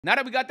Now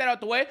that we got that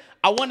out the way,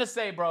 I want to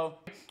say, bro,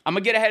 I'm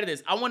going to get ahead of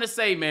this. I want to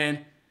say,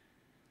 man,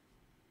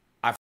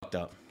 I fucked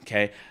up,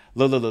 okay?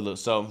 Look.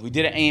 So we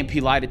did an AMP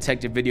lie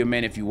detector video,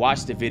 man. If you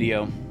watch the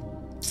video,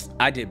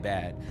 I did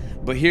bad.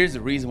 But here's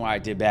the reason why I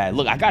did bad.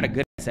 Look, I got a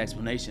good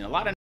explanation. A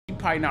lot of you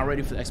probably not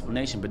ready for the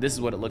explanation, but this is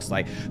what it looks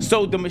like.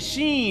 So the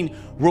machine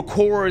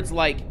records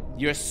like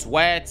your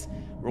sweat,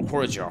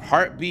 records your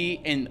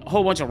heartbeat, and a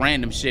whole bunch of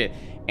random shit.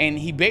 And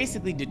he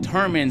basically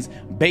determines,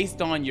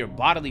 based on your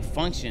bodily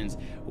functions,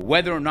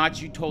 whether or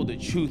not you told the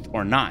truth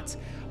or not.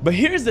 But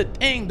here's the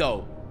thing,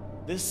 though.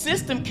 The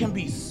system can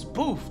be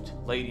spoofed,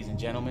 ladies and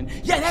gentlemen.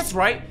 Yeah, that's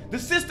right. The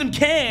system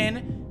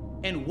can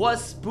and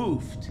was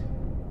spoofed.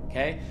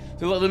 Okay?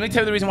 So let me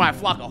tell you the reason why.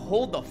 Flocka,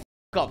 hold the f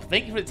up.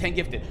 Thank you for the 10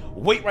 gifted.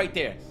 Wait right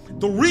there.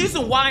 The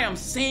reason why I'm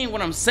saying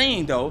what I'm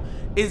saying, though,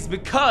 is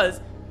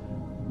because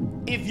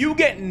if you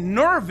get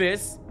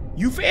nervous,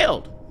 you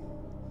failed.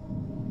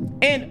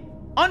 And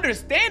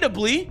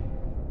understandably,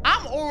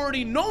 I'm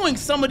already knowing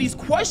some of these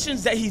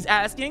questions that he's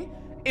asking.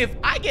 If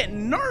I get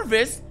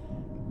nervous,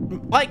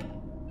 like,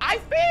 I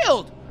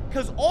failed.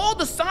 Because all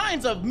the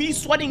signs of me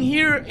sweating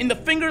here in the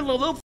finger, the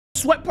little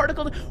sweat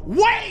particle.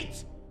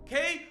 Wait!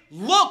 Okay?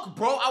 Look,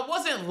 bro, I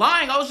wasn't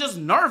lying. I was just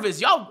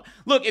nervous. Yo,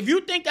 look, if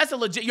you think that's a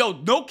legit, yo,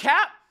 no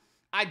cap,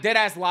 I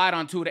deadass lied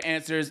on 2 of the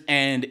answers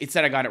and it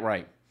said I got it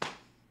right.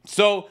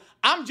 So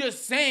I'm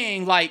just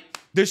saying, like,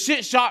 the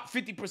shit shot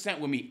 50%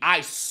 with me.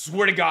 I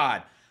swear to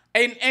God.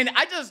 And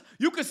I just,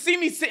 you could see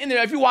me sitting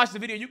there. If you watch the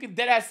video, you can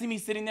deadass see me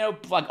sitting there,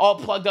 like, all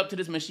plugged up to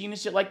this machine and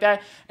shit like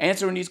that,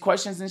 answering these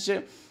questions and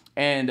shit.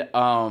 And,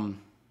 bro,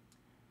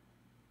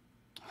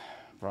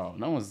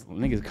 no one's,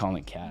 niggas calling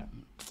it cap.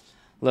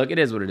 Look, it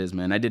is what it is,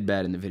 man. I did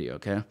bad in the video,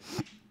 okay?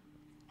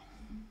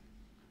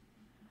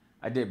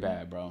 I did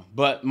bad, bro.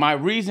 But my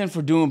reason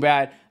for doing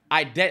bad,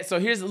 so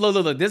here's,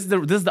 look. This is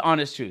the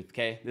honest truth,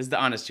 okay? This is the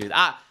honest truth.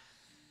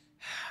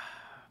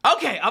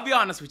 Okay, I'll be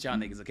honest with y'all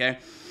niggas, okay?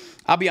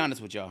 I'll be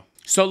honest with y'all.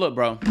 So look,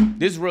 bro,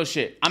 this is real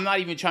shit. I'm not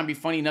even trying to be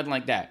funny, nothing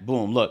like that.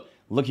 Boom,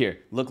 look here.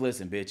 Look,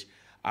 listen, bitch.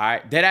 All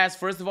right, deadass,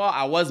 first of all,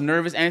 I was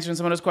nervous answering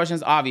some of those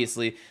questions,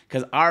 obviously,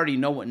 because I already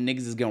know what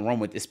niggas is going to run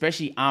with,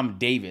 especially I'm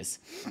Davis.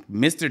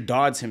 Mr.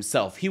 Dodds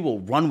himself, he will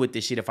run with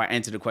this shit if I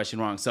answer the question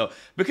wrong. So,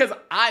 because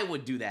I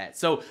would do that.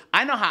 So,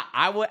 I know how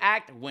I would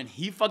act when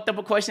he fucked up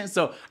a question,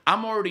 so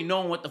I'm already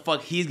knowing what the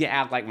fuck he's going to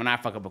act like when I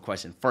fuck up a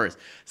question first.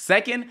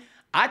 Second,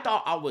 I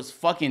thought I was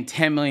fucking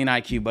 10 million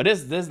IQ, but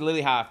this is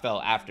literally how I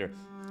felt after.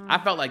 I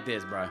felt like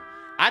this, bro.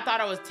 I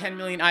thought I was 10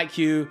 million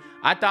IQ.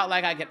 I thought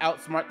like I could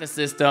outsmart the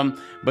system.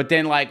 But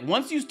then like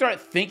once you start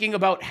thinking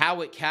about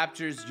how it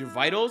captures your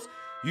vitals,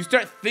 you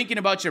start thinking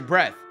about your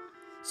breath.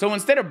 So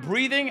instead of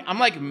breathing, I'm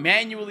like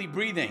manually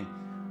breathing.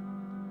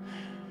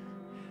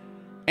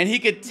 And he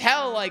could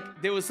tell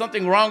like there was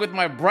something wrong with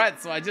my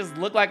breath. So I just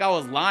looked like I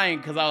was lying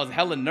because I was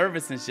hella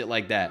nervous and shit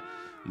like that.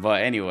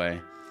 But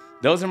anyway,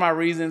 those are my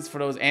reasons for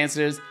those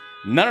answers.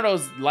 None of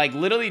those, like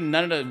literally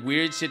none of the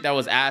weird shit that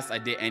was asked, I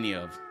did any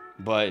of.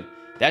 But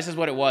that's just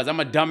what it was. I'm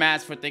a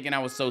dumbass for thinking I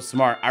was so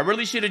smart. I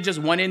really should have just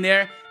went in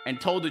there and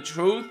told the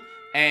truth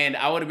and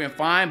I would have been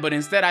fine. But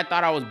instead, I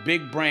thought I was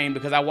big brain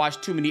because I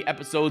watched too many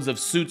episodes of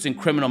Suits and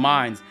Criminal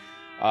Minds.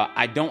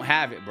 I don't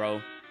have it, bro.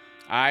 All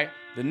right?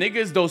 The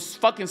niggas, those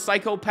fucking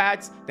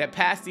psychopaths that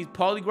pass these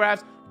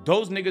polygraphs,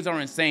 those niggas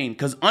are insane.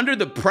 Because under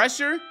the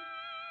pressure,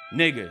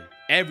 nigga,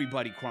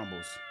 everybody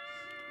crumbles.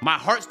 My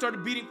heart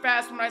started beating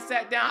fast when I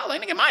sat down. I was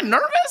like, nigga, am I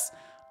nervous?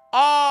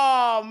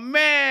 Oh,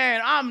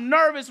 man, I'm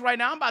nervous right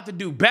now. I'm about to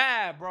do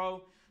bad,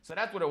 bro. So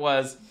that's what it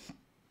was.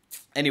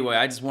 Anyway,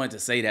 I just wanted to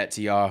say that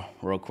to y'all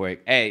real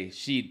quick. Hey,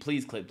 Sheed,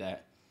 please clip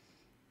that.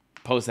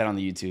 Post that on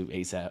the YouTube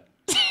ASAP.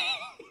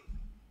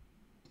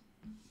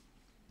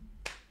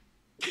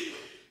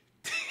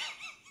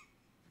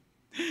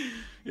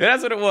 Yeah,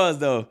 that's what it was,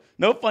 though.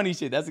 No funny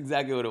shit. That's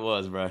exactly what it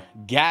was, bro.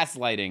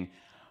 Gaslighting.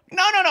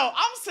 No.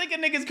 I'm sick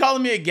of niggas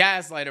calling me a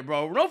gaslighter,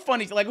 bro. No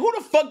funny. Like, who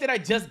the fuck did I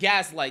just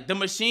gaslight? The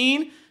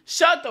machine?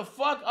 Shut the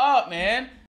fuck up, man.